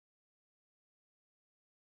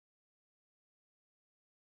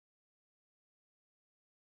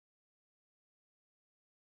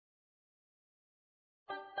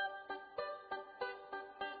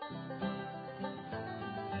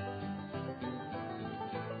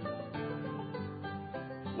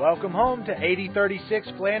Welcome home to 8036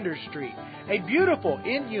 Flanders Street, a beautiful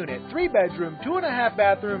in-unit, 3-bedroom,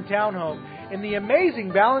 2.5-bathroom townhome in the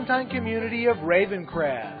amazing Valentine community of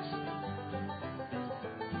Reavencrest.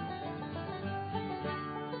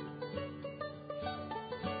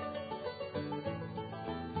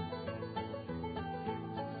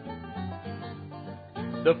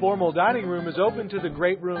 The formal dining room is open to the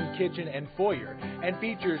great room, kitchen, and foyer, and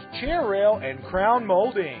features chair rail and crown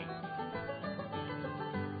molding.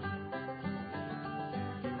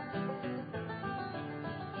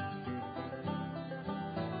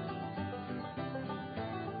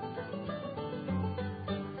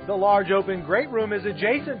 The large open great room is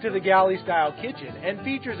adjacent to the galley-style kitchen and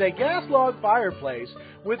features a gas log fireplace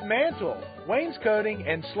with mantel, wainscoting,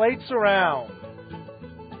 and slate surround.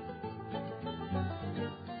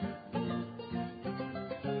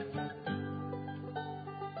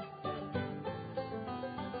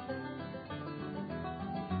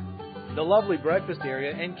 The lovely breakfast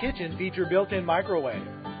area and kitchen feature built-in microwave,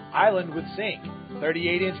 island with sink,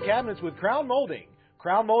 38-inch cabinets with crown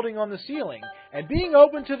molding on the ceiling, and being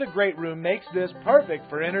open to the great room makes this perfect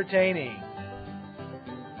for entertaining.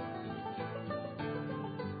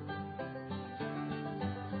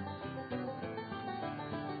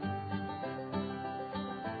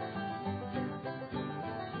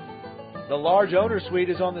 The large owner suite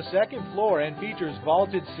is on the second floor and features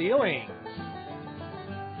vaulted ceilings.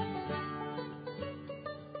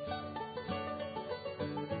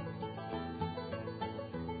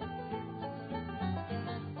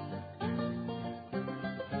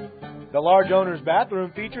 The large owner's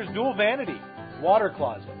bathroom features dual vanity, water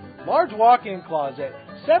closet, large walk-in closet,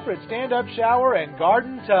 separate stand-up shower, and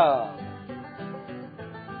garden tub.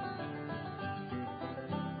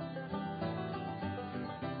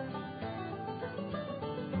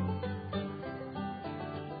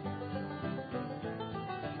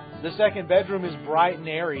 The second bedroom is bright and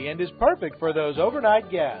airy and is perfect for those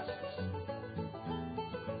overnight guests.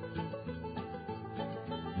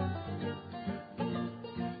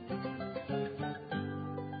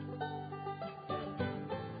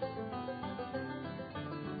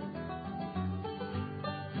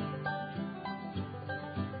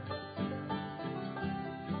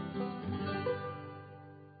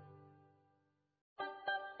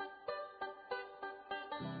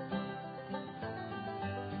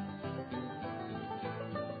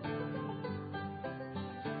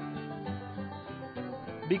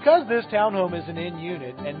 Because this townhome is an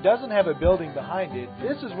in-unit and doesn't have a building behind it,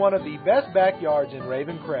 this is one of the best backyards in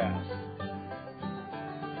Reavencrest.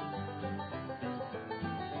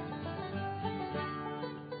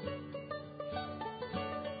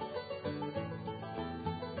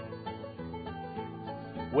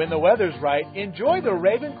 When the weather's right, enjoy the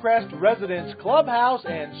Reavencrest Residence Clubhouse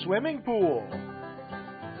and Swimming Pool.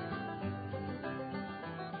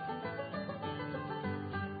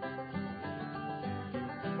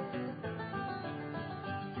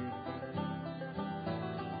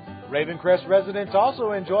 Reavencrest residents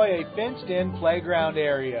also enjoy a fenced-in playground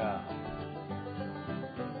area.